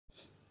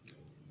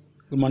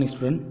Good morning,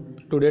 student.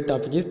 Today's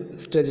topic is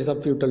stages of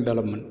fetal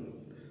development.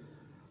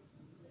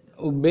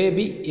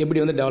 Baby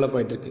எப்படி வந்து develop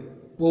ஆகிட்டு இருக்கு,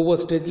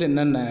 ஒவ்வொரு ஸ்டேஜில்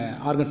என்னென்ன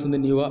ஆர்கன்ஸ்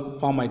வந்து நியூவாக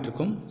ஃபார்ம் ஆகிட்டு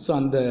இருக்கும். ஸோ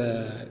அந்த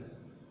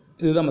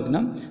இதுதான்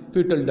பார்த்தீங்கன்னா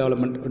ஃபியூட்டல்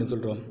டெவலப்மெண்ட் அப்படின்னு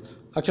சொல்கிறோம்.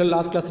 ஆக்சுவலாக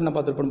லாஸ்ட் கிளாஸ் என்ன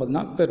பார்த்துருப்போம்னு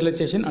பார்த்தீங்கன்னா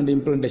ஃபெர்டிலைசேஷன் அண்ட்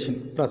இம்ப்ளான்டேஷன்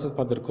ப்ராசஸ்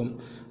பார்த்துருக்கோம்.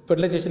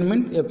 Fertilisation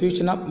means a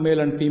fusion of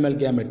male and female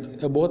gametes.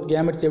 Both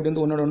gametes எப்படி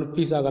வந்து ஒன்னோட ஒன்று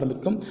பீஸ் ஆக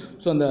ஆரம்பிக்கும்.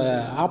 ஸோ அந்த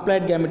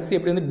ஆப்ளாய்ட் கேமெட்ஸ்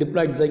எப்படி வந்து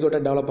டிப்ளாய்ட்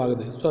ஜைகோட்டாக டெவலப்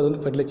ஆகுது. ஸோ அது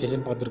வந்து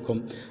ஃபெர்டிலைசேஷன்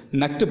பார்த்துருக்கோம்.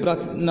 நெக்ஸ்ட்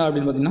ப்ராசஸ் என்ன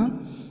அப்படின்னு பார்த்தீங்கன்னா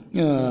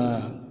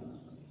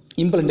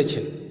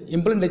இம்ப்ளான்டேஷன்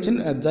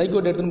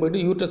ஜைகோட் எடுத்துன்னு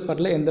போயிட்டு யூட்ரஸ்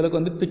பார்ட்டில் எந்த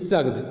அளவுக்கு வந்து ஃபிக்ஸ்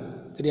ஆகுது.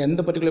 சரி,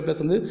 அந்த பர்டிகுலர்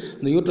ப்ராசஸ் வந்து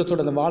அந்த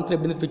யூட்ரஸோட அந்த வால்ஸில்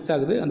எப்படி வந்து ஃபிக்ஸ்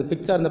ஆகுது, அந்த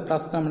ஃபிக்ஸ் ஆகிற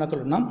ப்ராசஸ் தான் என்ன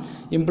சொல்கிறோம்னா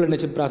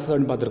இம்ப்ளான்டேஷன் ப்ராசஸ்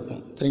அப்படின்னு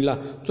பார்த்துருப்போம். சரிங்களா?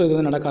 ஸோ இது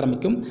வந்து நடக்க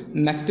ஆரம்பிக்கும்.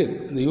 நெக்ஸ்ட்டு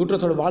இந்த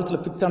யூட்ரஸோட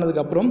வால்ஸில் ஃபிக்ஸ்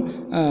ஆனதுக்கப்புறம்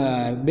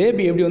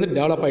பேபி எப்படி வந்து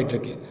டெவலப்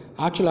ஆகிட்டுருக்கு.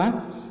 ஆக்சுவலாக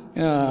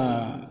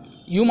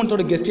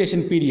ஹியூமன்ஸோட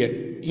கெஸ்டேஷன்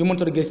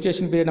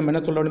பீரியட் நம்ம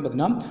என்ன சொல்கிறோம் அப்படின்னு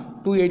பார்த்தீங்கன்னா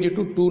 280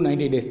 to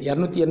 290 days,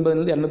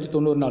 280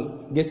 290 நாள்.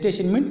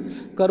 கெஸ்டேஷன் மீன்ஸ்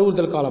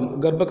கருவுறுதல் காலம்,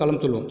 கர்ப்ப காலம்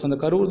சொல்லுவோம். ஸோ அந்த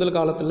கருவுறுதல்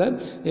காலத்தில்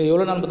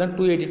எவ்வளோ நாள் பார்த்தீங்கன்னா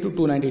 280 to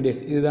 290 days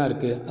இதுதான்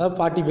இருக்குது. அதாவது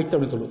 40 weeks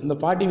அப்படின்னு சொல்லுவோம். இந்த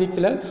 40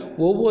 weeksல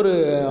ஒவ்வொரு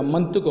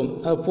மந்த்துக்கும்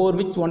 4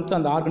 weeks ஒன்ஸ்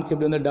அந்த ஆர்கன்ஸ்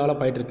எப்படி வந்து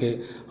டெவலப் ஆகிட்டு இருக்கு.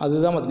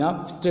 அதுதான் பார்த்தீங்கன்னா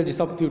ஸ்டேஜஸ்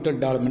ஆஃப் ஃபியூட்டல்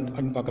டெவலப்மெண்ட்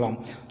அப்படின்னு பார்க்கலாம்.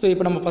 ஸோ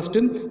இப்போ நம்ம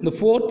ஃபஸ்ட்டு இந்த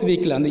 4th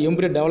வீக்கில் அந்த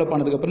எம்பிரியோ டெவலப்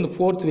ஆனதுக்கப்புறம் இந்த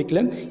 4th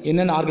வீக்கில்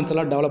என்னென்ன ஆர்கன்ஸ்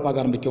எல்லாம் டெவலப்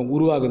ஆக ஆரம்பிக்கும்,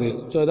 உருவாகுது.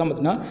 ஸோ அதான்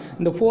பார்த்தீங்கன்னா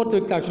இந்த 4th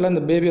வீக்ஸ் ஆக்சுவலாக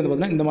இந்த பேபி வந்து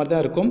பார்த்தீங்கன்னா இந்த மாதிரி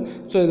தான் இருக்கும்.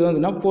 ஸோ இது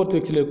வந்து 4th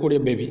வீக்ஸில் இருக்கக்கூடிய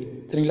பேபி.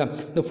 சரிங்களா?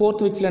 இந்த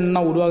 4th வீக்ஸில்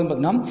என்ன உருவாகுன்னு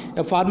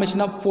பார்த்தீங்கன்னா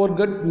formation of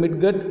forget,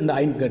 midgut and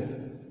ஐன்கட்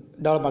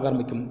develop ஆக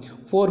ஆரம்பிக்கும்.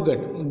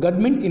 ஃபோர்கட்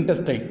மீன்ஸ்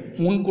இன்டெஸ்டைன்,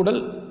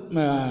 முன்குடல்,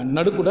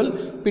 நடுக்குடல்,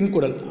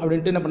 பின்குடல்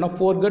அப்படின்ட்டு என்ன பண்ணால்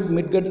ஃபோர்கட்,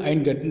 மிட்கட்,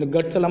 ஐன்கட் இந்த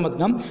கட்ஸ் எல்லாம்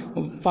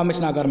பார்த்தீங்கன்னா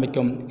ஃபார்மேஷன் ஆக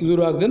ஆரம்பிக்கும். இது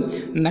உருவாகுது.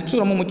 நெக்ஸ்ட்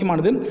ரொம்ப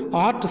முக்கியமானது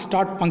ஆர்ட்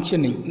ஸ்டார்ட்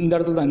ஃபங்க்ஷனிங். இந்த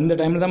இடத்துல தான், இந்த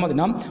டைமில் தான்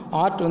பார்த்தீங்கன்னா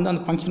ஆர்ட் வந்து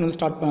அந்த ஃபங்க்ஷன் வந்து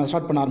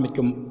ஸ்டார்ட் பண்ண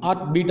ஆரம்பிக்கும்.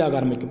 ஆர்ட் பீட் ஆக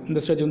ஆரம்பிக்கும்.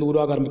 இந்த ஸ்டேஜ் வந்து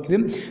உருவாக ஆரம்பிக்குது.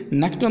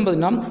 நெக்ஸ்ட் வந்து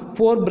பார்த்தீங்கன்னா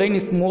 4 brain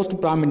is most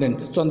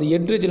prominent. So அந்த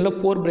ஹெட் ரீஜனில்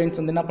 4 brains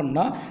வந்து என்ன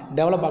பண்ணால்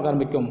டெவலப் ஆக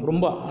ஆரம்பிக்கும்.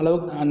 ரொம்ப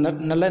அளவுக்கு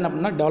நல்லா என்ன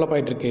பண்ணால் டெவலப்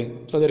ஆகிட்டு இருக்கு.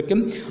 ஸோ அதற்கு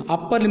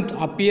Appar limbs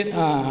appear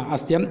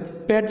அஸ்யம்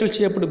battle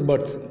shaped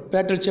birds.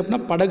 Battle ஷேப்னா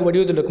படகு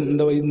வடிவத்தில் இருக்கும்.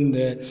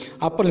 இந்த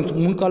அப்பர் லிம்ஸ்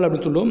முன்கால்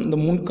அப்படின்னு சொல்லுவோம். இந்த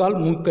முன்கால்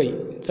முன்கை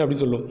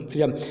அப்படின்னு சொல்லுவோம்.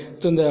 சரியா?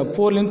 ஸோ இந்த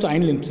 4 limbs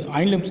ஐன்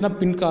லிம்ஸ்னால்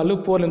பின்கால்,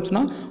 4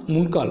 லிம்ஸ்னால்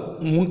முன்கால்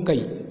முன்கை.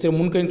 சரி,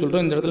 முன்கைன்னு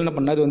சொல்கிறோம். இந்த இடத்துல என்ன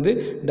பண்ணால் வந்து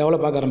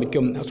டெவலப் ஆக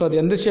ஆரம்பிக்கும். ஸோ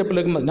அது எந்த ஷேப்பில்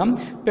இருக்கும்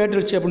பார்த்தீங்கன்னா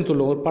பேட்டல் ஷேப்னு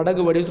சொல்லுவோம். ஒரு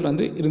படகு வடிவத்தில்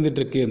வந்து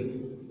இருந்துகிட்ருக்கு.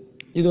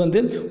 இது வந்து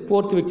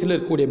 4th வீக்ஸில்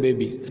இருக்கக்கூடிய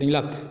பேபி. சரிங்களா?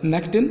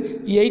 நெக்ஸ்ட்டு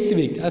 8th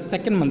வீக்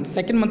செகண்ட்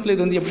மந்தில்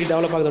இது வந்து எப்படி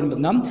டெவலப் ஆகுது அப்படின்னு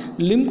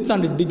பார்த்தீங்கன்னா limbs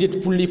and digit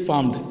fully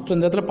formed. So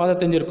இந்த இடத்துல பார்த்தா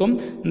தெரிஞ்சிருக்கும்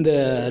இந்த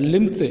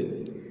லிம்ஸு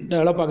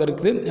டெவலப் ஆக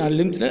இருக்குது.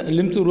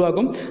 லிம்ஸ்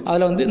உருவாகும்.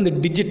 அதில் வந்து இந்த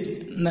டிஜிட்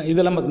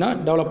இதெல்லாம் பார்த்தீங்கன்னா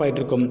டெவலப் ஆகிட்டு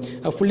இருக்கும்.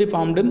 Fully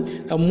formed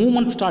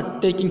moment start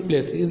taking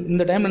place.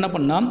 இந்த டைமில் என்ன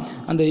பண்ணால்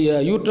அந்த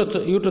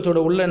யூட்ரஸோட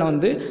உள்ள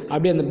வந்து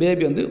அப்படியே அந்த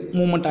பேபி வந்து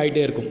மூவ்மெண்ட்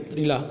ஆகிட்டே இருக்கும்.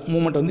 சரிங்களா?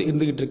 மூவ்மெண்ட் வந்து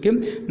இருந்துக்கிட்டு இருக்கு.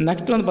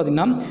 நெக்ஸ்ட் வந்து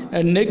பார்த்திங்கன்னா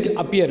neck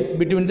appear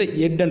between the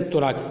head and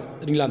thorax.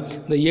 சரிங்களா?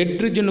 இந்த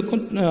ஹெட்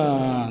ரீஜனுக்கும்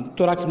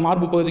தொராக்ஸ்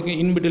மார்பு பகுதிக்கும்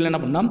இன்பிட்வீன்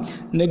என்ன பண்ணால்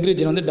நெக்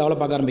ரீஜன் வந்து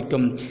டெவலப் ஆக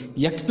ஆரம்பிக்கும்.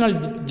 External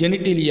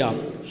ஜெனிட்டிலியா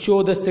show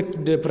the sex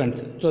difference.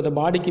 So அந்த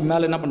பாடிக்கு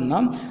மேலே என்ன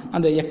பண்ணால்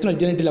அந்த எக்ஸ்டர்னல்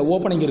ஜெனிட்டிலியா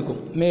ஓப்பனிங்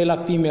இருக்கும். மேலா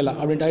ஃபீமேலா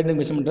அப்படின்ட்டு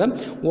ஐடென்டிஃபிகேஷன் பண்ணுற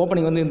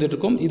ஓப்பனிங் வந்து இருந்துகிட்டு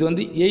இருக்கும். இது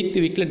வந்து 8th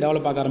வீக்கில்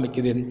டெவலப் ஆக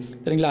ஆரம்பிக்குது.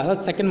 சரிங்களா?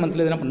 அதாவது செகண்ட்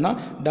மந்தில் என்ன பண்ணால்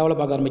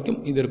டெவலப் ஆக ஆரம்பிக்கும்.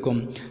 இது இருக்கும்.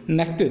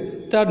 நெக்ஸ்ட்டு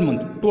 3rd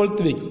month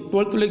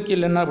 12th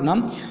வீக்கில் என்ன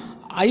பண்ணால்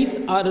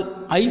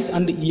ice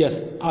and years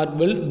R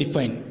well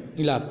define.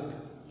 இல்லை,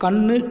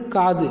 கண்ணு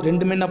காது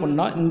ரெண்டுமே என்ன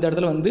பண்ணால் இந்த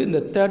இடத்துல வந்து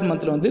இந்த 3rd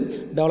monthல் வந்து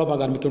டெவலப்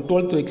ஆக ஆரம்பிக்கும்.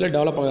 12th வீக்கில்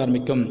டெவலப் ஆக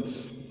ஆரம்பிக்கும்.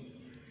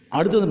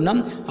 அடுத்தது அப்படின்னா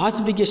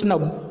ossification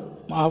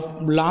of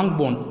long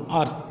phone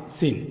R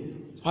scene.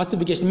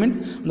 Ossification means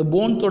அந்த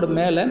போன்ஸோட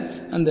மேலே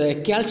அந்த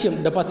கால்சியம்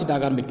டெபாசிட்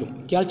ஆக ஆரம்பிக்கும்.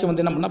 கால்சியம்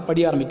வந்து என்ன பண்ணால்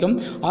படிய ஆரம்பிக்கும்.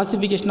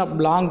 Ossification of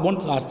long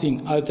bones R scene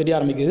அது தெரிய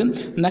ஆரம்பிக்குது.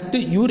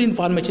 Next urine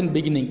formation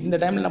beginning. இந்த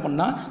டைமில் என்ன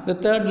பண்ணால் இந்த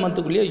 3rd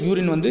monthக்குள்ளேயே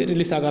யூரின் வந்து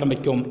ரிலீஸ் ஆக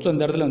ஆரம்பிக்கும். ஸோ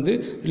இந்த இடத்துல வந்து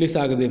ரிலீஸ்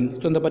ஆகுது.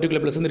 ஸோ இந்த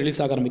பர்டிகுலர் பிளேஸ் வந்து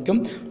ரிலீஸ் ஆக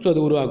ஆரம்பிக்கும். ஸோ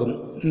அது உருவாகும்.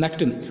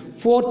 நெக்ஸ்ட்டு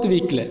 4th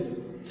வீக்கில்.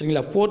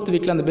 சரிங்களா? 4th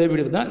வீக்கில் அந்த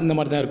பேபி தான் இந்த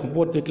மாதிரி தான் இருக்கும்.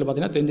 4th வீக்கில்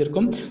பார்த்தீங்கன்னா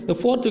தெரிஞ்சிருக்கும். இந்த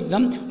 4th வீக்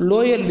தான்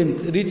lower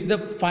limbs reach the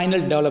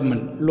final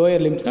development.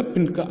 Lower லிம்ஸ்னால்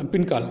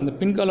பின்கால். இந்த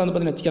பின்கால் வந்து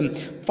பார்த்தீங்கன்னா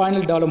வச்சுக்கோங்க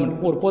ஃபைனல் டெவலப்மெண்ட்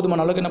ஒரு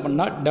போதுமான அளவுக்கு என்ன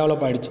பண்ணால்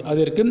டெவலப் ஆகிடுச்சு.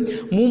 அது இருக்குது.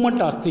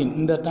 Moment R scene.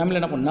 இந்த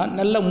டைமில் என்ன பண்ணால்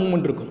நல்ல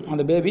மூவ்மெண்ட் இருக்கும்.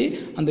 அந்த பேபி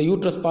அந்த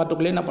யூட்ரஸ்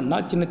பார்ட்டுக்குள்ளே என்ன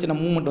பண்ணால் சின்ன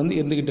மூவ்மெண்ட் வந்து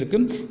இருந்துக்கிட்டு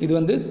இருக்குது. இது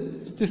வந்து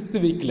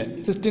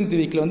 16th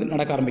வீக்கில் வந்து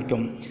நடக்க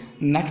ஆரம்பிக்கும்.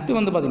 நெக்ஸ்ட்டு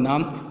வந்து பார்த்திங்கன்னா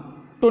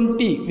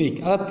 20 வீக்,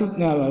 அதாவது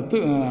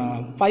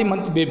 5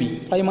 month பேபி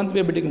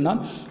இருக்குன்னா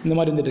இந்த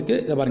மாதிரி இருந்துட்டு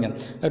இதை பாருங்கள்.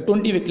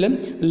 20 வீக்கில்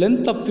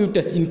லென்த் ஆஃப்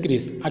ஃபியூட்டஸ்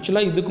இன்க்ரீஸ்.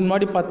 ஆக்சுவலாக இதுக்கு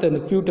முன்னாடி பார்த்த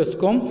இந்த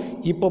ஃபியூட்டஸ்க்கும்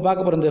இப்போ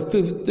பார்க்க போகிற இந்த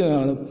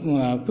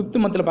 5th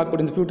monthல்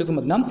பார்க்கக்கூடிய இந்த ஃபியூட்டஸ்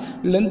பார்த்தீங்கன்னா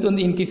லென்த்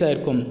வந்து இன்க்ரீஸ்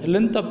ஆகிருக்கும்.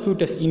 Length of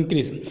ஃபியூட்டஸ்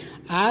increase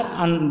air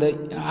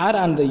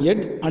and the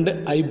head and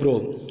eyebrow.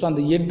 So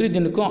அந்த ஹெட்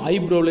ரீஜனுக்கும்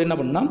ஐப்ரோவில் என்ன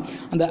பண்ணால்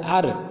அந்த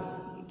ஏர்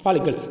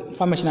ஃபாலிகல்ஸ்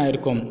ஃபார்மேஷன்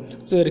ஆகிருக்கும்.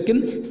 ஸோ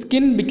இருக்குது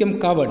skin become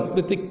covered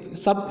with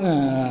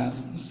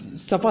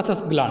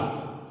சஃபாசஸ் gland.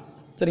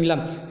 சரிங்களா.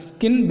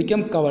 ஸ்கின்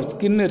பிகம் கவர்,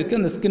 ஸ்கின் இருக்குது,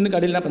 அந்த ஸ்கின்னுக்கு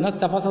அடியில் என்ன பார்த்தீங்கன்னா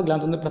செஃபாசஸ்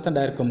கிளான்ஸ் வந்து ப்ரெசென்ட்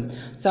ஆகிருக்கும்.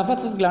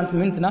 செஃபாசஸ் கிளான்ஸ்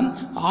மீன்ஸ்னா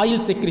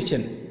ஆயில்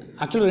செக்ரிஷன்.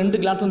 ஆக்சுவலாக 2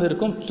 கிளான்ஸ் வந்து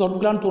இருக்கும். ஸ்வெட்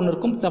கிளான்ஸ் ஒன்று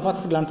இருக்கும்,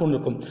 செஃபாசஸ் கிளான்ஸ் ஒன்று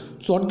இருக்கும்.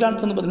 ஸ்வெட்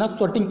கிளான்ஸ் வந்து பார்த்திங்கன்னா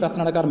ஸ்வெட்டிங்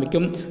ப்ராசஸ் நடக்க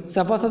ஆரம்பிக்கும்.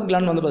 செஃபாசஸ்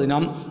கிளாண்ட் வந்து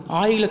பார்த்திங்கன்னா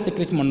ஆயிலை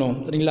செக்ரேட் பண்ணும்.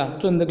 சரிங்களா.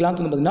 ஸோ இந்த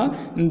கிளான்ஸ் வந்து பார்த்திங்கன்னா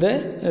இந்த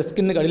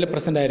ஸ்கின்னுக்கு அடியில்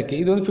ப்ரெசென்ட் ஆகிருக்கு.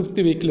 இது வந்து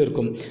 5th வீக்கில்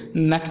இருக்கும்.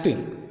 நெக்ஸ்ட்டு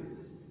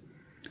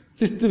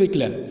 6th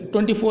வீக்கில்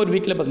 24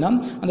 வீக்கில்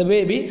பார்த்தீங்கன்னா அந்த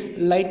பேபி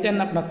லைட்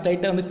அண்ட் அப்னா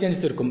ஸ்லைட்டாக வந்து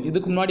சேஞ்சஸ் இருக்கும்.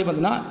 இதுக்கு முன்னாடி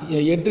பார்த்தீங்கன்னா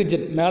ஹெட்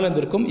ரீஜன் மேலே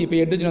இருந்திருக்கும். இப்போ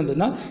ஹெட் ரீஜன்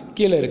வந்து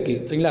கீழே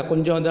இருக்குது. சரிங்களா.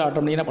 கொஞ்சம் வந்து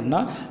ஆட்டோமேட்டிக்காக என்ன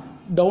பண்ணால்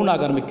டவுன்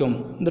ஆக ஆரம்பிக்கும்.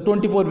 இந்த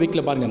 24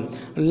 வீக்கில் பாருங்கள்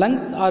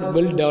லங்ஸ் ஆர்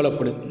வெல்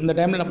டெவலப்டு. இந்த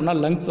டைமில் என்ன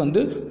பண்ணால் லங்ஸ்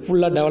வந்து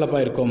ஃபுல்லாக டெவலப்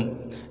ஆகிருக்கும்.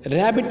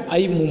 Rapid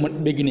eye movement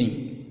beginning.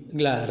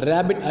 இல்லைங்களா.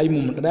 ரேபிட்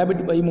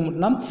ஐ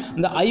மூமெண்ட்னா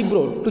இந்த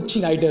ஐப்ரோ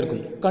ட்விச்சிங் ஆகிட்டே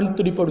இருக்கும். கண்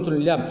துடிப்பு அப்படின்னு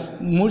சொல்லி இல்லையா,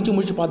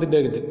 முடிச்சு பார்த்துட்டே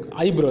இருக்குது.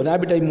 ஐப்ரோ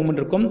ரேபிட் ஐ மூமெண்ட்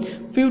இருக்கும்.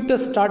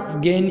 ஃபியூட்டஸ் ஸ்டார்ட்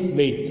கெயின்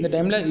வெயிட். இந்த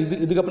டைமில்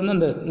இதுக்கப்புறம் தான்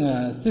இந்த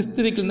 6th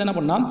வீக்லேருந்து என்ன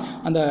பண்ணால்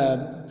அந்த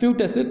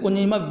ஃபியூட்டஸு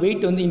கொஞ்சமாக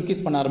வெயிட் வந்து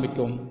இன்க்ரீஸ் பண்ண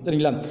ஆரம்பிக்கும்.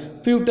 சரிங்களா.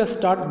 ஃபியூட்டஸ்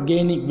ஸ்டார்ட்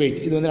கெய்னிங் வெயிட்.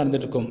 இது வந்து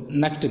நடந்துகிட்ருக்கும்.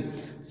 நெக்ஸ்ட்டு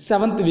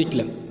 7th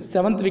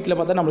வீக்கில்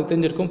பார்த்தா நம்மளுக்கு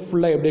தெரிஞ்சிருக்கும்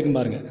ஃபுல்லாக எப்படி இருக்குன்னு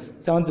பாருங்கள்.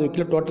 7th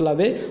வீக்கில்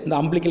டோட்டலாகவே அந்த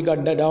அம்பிளிக்கல்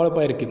கார்டு டெவலப்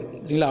ஆகிருக்கு.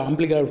 சரிங்களா.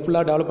 அம்பிளிக்கல் கார்டு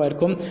ஃபுல்லாக டெவலப்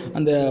ஆகிருக்கும்.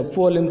 அந்த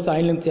 4 limbs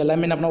 5 limbs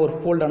எல்லாமே என்ன பண்ணால் ஒரு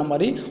ஃபோல்ட் ஆன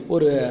மாதிரி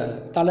ஒரு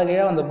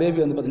தலைகையாக அந்த பேபி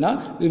வந்து பார்த்திங்கன்னா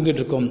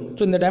இருந்துகிட்ருக்கும்.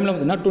 ஸோ இந்த டைமில்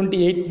பார்த்திங்கன்னா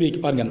 28 வீக்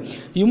பாருங்கள்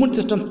இம்யூன்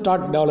சிஸ்டம்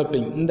ஸ்டார்ட்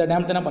டெவலப்பிங். இந்த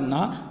டைமில் என்ன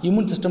பண்ணால்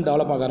இம்யூன் சிஸ்டம்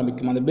டெவலப் ஆக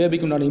ஆரம்பிக்கும். அந்த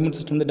பேபிக்கு உண்டான இம்யூன்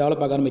சிஸ்டம் வந்து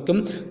டெவலப் ஆக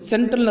ஆரம்பிக்கும்.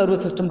 Central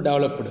nervous system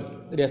developed.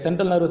 சரியா.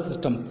 சென்ட்ரல் நர்வஸ்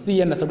சிஸ்டம்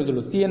சிஎன்எஸ் அப்படின்னு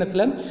சொல்லுவோம்.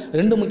 சிஎன்எஸில்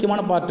 2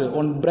 முக்கியமான part,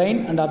 one brain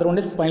and other one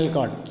is spinal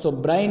cord. So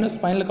பிரெயினும்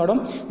spinal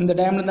கார்டும் இந்த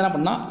டைமில் என்ன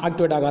பண்ணால்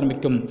ஆக்டிவேட் ஆக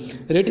ஆரம்பிக்கும்.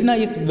 Retina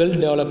is well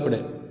developed.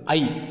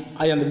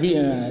 அந்த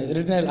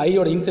ரெட்டினா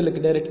ஐயோட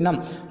இன்செல்லுக்கிட்ட ரெட்டினா,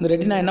 இந்த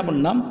ரெட்டினா என்ன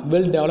பண்ணால்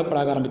வெல் டெவலப்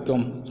ஆக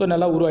ஆரம்பிக்கும். ஸோ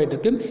நல்லா உருவாகிட்டு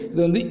இருக்கு.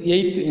 இது வந்து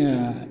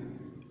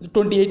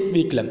 28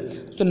 வீக்கில்.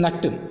 ஸோ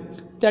நெக்ஸ்ட்டு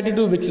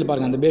 32 வீக்ஸில்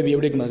பாருங்கள் அந்த பேபி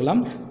எப்படி இருக்குன்னு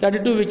பார்க்கலாம்.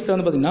 32 வீக்ஸில்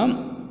வந்து பார்த்திங்கன்னா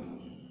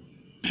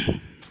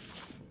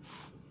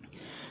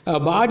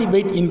body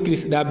weight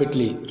increase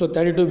rapidly. So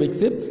 32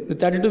 weeks. இந்த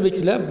 32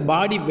 வீக்ஸில்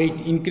பாடி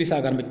வெயிட் இன்க்ரீஸ்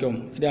ஆக ஆரம்பிக்கும்.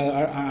 சரி.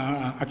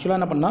 ஆக்சுவலாக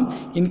என்ன பண்ணால்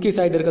இன்க்ரீஸ்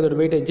ஆகிட்டு இருக்கிற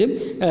weightage.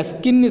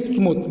 Skin is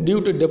smooth due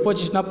to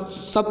deposition of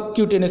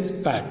subcutaneous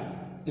fat.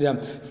 சரியா.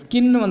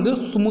 ஸ்கின் வந்து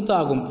ஸ்மூத்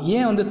ஆகும்.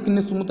 ஏன் வந்து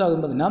ஸ்கின் ஸ்மூத்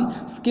ஆகும் பார்த்தீங்கன்னா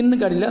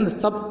ஸ்கின்னுக்கு அடியில் அந்த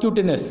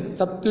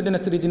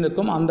சப்கியூட்டேனஸ் ரீஜன்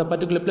இருக்கும். அந்த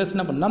பர்டிகுலர் பிளேஸ்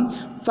என்ன பண்ணால்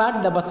ஃபேட்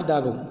டெபாசிட்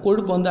ஆகும்.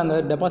 கொழுப்பு வந்து அங்கே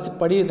டெபாசிட்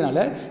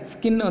படிக்கிறதுனால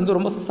ஸ்கின் வந்து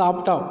ரொம்ப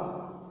சாஃப்டாக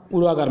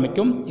உருவாக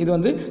ஆரம்பிக்கும். இது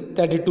வந்து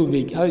 32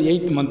 வீக், அதாவது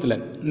 8th மந்தில்.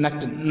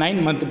 நெக்ஸ்ட் 9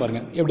 மந்த்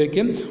பாருங்கள் எப்படி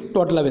இருக்குது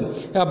டோட்டலாகவே.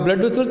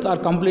 Blood vessels are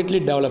completely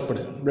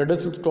developed. Blood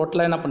vessels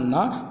டோட்டலாக என்ன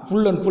பண்ணால்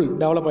ஃபுல் அண்ட் ஃபுல்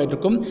டெவலப் ஆகிட்டு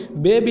இருக்கும்.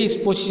 Baby is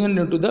position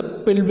to the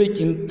pelvic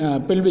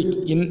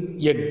in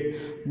head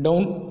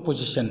down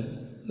position.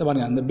 இந்த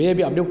பாருங்கள் அந்த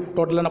பேபி அப்படியே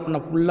டோட்டலாக என்ன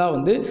பண்ணால் ஃபுல்லாக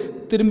வந்து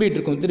திரும்பிட்டு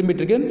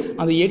இருக்கு.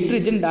 அந்த ஹெட்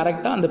ரீஜன்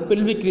டேரெக்டாக அந்த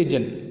பெல்விக்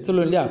ரீஜன்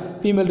சொல்லுவோம் இல்லையா,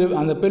 ஃபீமேல்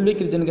அந்த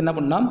பெல்விக் ரீஜனுக்கு என்ன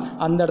பண்ணால்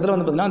அந்த இடத்துல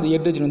வந்து பார்த்திங்கன்னா அந்த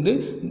ஹெட் ரீஜன் வந்து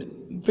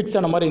ஃபிக்ஸ்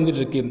ஆன மாதிரி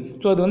இருந்துகிட்ருக்கு.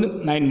 ஸோ அது வந்து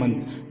 9 மந்த்.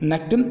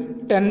 நெக்ஸ்ட்டு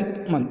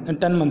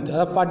 10 மந்த்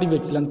அதாவது 40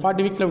 வீக்ஸில். அந்த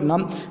 40 வீக்ஸில் அப்படின்னா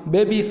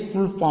baby is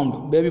full formed.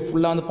 Baby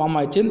ஃபுல்லாக வந்து ஃபார்ம்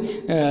ஆகிடுச்சு.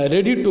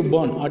 Ready to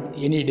born at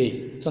any day.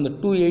 So அந்த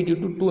 280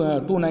 to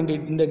 290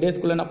 இந்த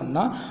டேஸ்க்குள்ளே என்ன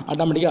பண்ணால்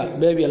ஆட்டோமேட்டிக்காக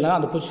பேபி எல்லாம்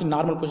அந்த பொசிஷன்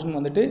நார்மல் பொசிஷன்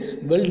வந்துட்டு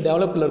வெல்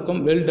டெவலப்பில்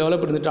இருக்கும். வெல்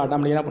டெவலப் இருந்துட்டு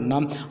ஆட்டோமேட்டிக்காக என்ன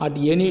பண்ணால்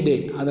அட் எனி டே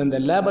அது அந்த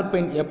லேபர்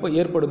பெயின் எப்போ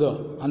ஏற்படுதோ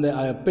அந்த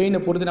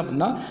பெயினை பொறுத்து என்ன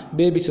பண்ணால்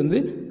பேபிஸ்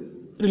வந்து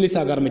ரிலீஸ்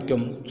ஆக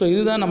ஆரம்பிக்கும். ஸோ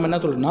இதுதான் நம்ம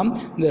என்ன சொல்கிறோம்னா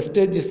இந்த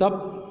stages of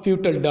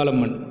futile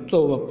development. So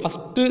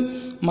first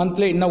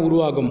மந்தில் என்ன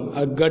உருவாகும்,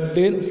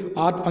 கட்டு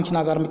ஆர்ட் ஃபங்க்ஷன்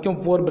ஆக ஆரம்பிக்கும்.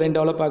 4 பிரெயின்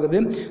டெவலப் ஆகுது.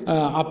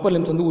 அப்பர்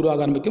லிம்ஸ் வந்து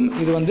உருவாக ஆரம்பிக்கும்.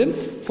 இது வந்து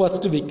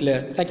ஃபர்ஸ்ட் வீக்கில்.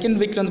 செகண்ட்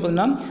வீக்கில் வந்து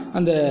பார்த்திங்கன்னா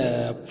அந்த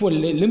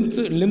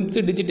லிம்ஸ்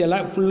டிஜிட்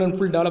எல்லாம் ஃபுல் அண்ட்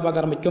ஃபுல் டெவலப்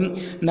ஆக ஆரம்பிக்கும்.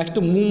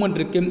 நெக்ஸ்ட்டு மூவ்மெண்ட்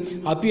இருக்குது.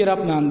 அப்பியர்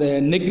ஆஃப் அந்த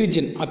நெக்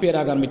ரீஜன் அப்பியர்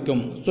ஆக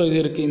ஆரம்பிக்கும். ஸோ இது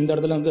இருக்குது, இந்த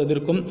இடத்துல வந்து அது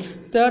இருக்கும்.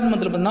 தேர்ட்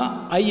மந்தில் பார்த்திங்கன்னா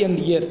I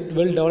and year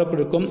well develop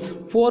இருக்கும்.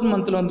 ஃபோர்த்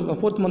மந்தில் வந்து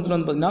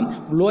பார்த்திங்கன்னா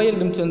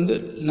லோயர் லிம்ஸ் வந்து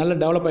நல்லா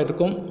டெவலப் ஆகிட்டு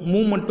இருக்கும்.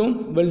 மூவ்மெண்ட்டும்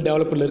வெல்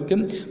டெவலப்பில்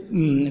இருக்குது.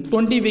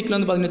 20 வீக்கில்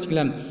வந்து பார்த்திங்கன்னு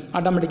வச்சுக்கலாம்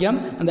ஆட்டோமேட்டிக்காக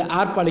அந்த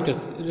ஏர்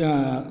ஃபாலிகல்ஸ்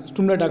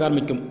ஸ்டிமுலேட் ஆக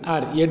ஆரம்பிக்கும்.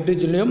 ஏர்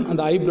எட்ரிஜ்லேயும்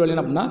அந்த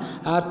ஐப்ரோலையும் அப்படின்னா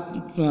ஏர்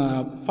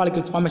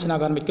ஃபாலிகல்ஸ் ஃபார்மேஷன்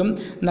ஆக ஆரம்பிக்கும்.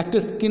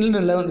 நெக்ஸ்ட்டு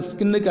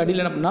ஸ்கின்னுக்கு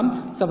அடியில் என்ன பண்ணால்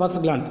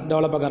செஃபாசஸ் கிளாண்ட்ஸ்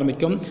டெவலப் ஆக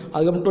ஆரம்பிக்கும்.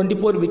 அதுக்கப்புறம்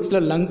 24 வீக்ஸில்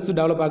லங்ஸ்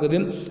டெவலப் ஆகுது.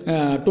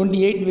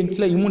 28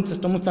 வீக்ஸில் இம்யூன்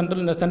சிஸ்டமும்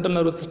சென்ட்ரல்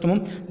நர்வஸ்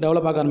சிஸ்டமும்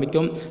டெவலப் ஆக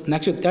ஆரம்பிக்கும்.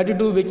 நெக்ஸ்ட்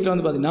 32 வீக்ஸில்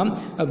வந்து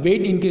பார்த்திங்கன்னா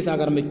வெயிட் இன்க்ரீஸ்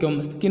ஆக ஆரம்பிக்கும்.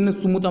 ஸ்கின்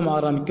ஸ்மூத்தாக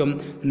ஆரம்பிக்கும்.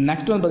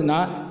 நெக்ஸ்ட் வந்து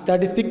பார்த்திங்கன்னா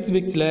 36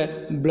 வீக்ஸில்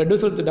பிளட்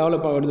வெசல்ஸ்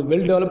டெவலப் ஆகுது.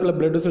 வெல் டெவலப்பில்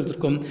பிளட் வெசல்ஸ்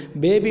இருக்கும்.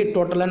 பேபி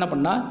டோட்டலாக என்ன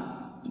பண்ணால்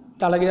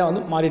தலைகீழாக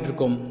வந்து மாறிட்டு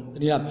இருக்கும்.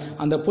 சரிங்களா.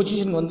 அந்த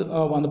பொசிஷனுக்கு வந்து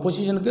அந்த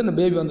பொசிஷனுக்கு அந்த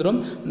பேபி வந்துடும்.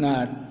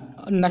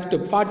 நெக்ஸ்ட்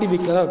 40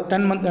 வீக்ஸ் அதாவது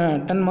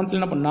 10 மந்த்தில்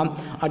என்ன பண்ணால்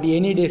அட்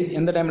எனி டேஸ்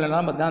எந்த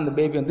டைம்லலாம் பார்த்தா அந்த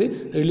பேபி வந்து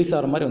ரிலீஸ்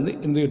ஆகிற மாதிரி வந்து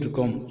இருந்துகிட்டு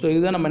இருக்கும். ஸோ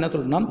இதுதான் நம்ம என்ன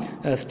சொல்கிறோம்னா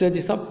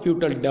ஸ்டேஜஸ் ஆஃப்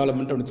ஃபியூட்டல்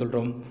டெவலப்மெண்ட் அப்படின்னு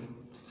சொல்கிறோம்.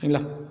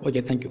 சரிங்களா.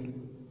 Okay, thank you.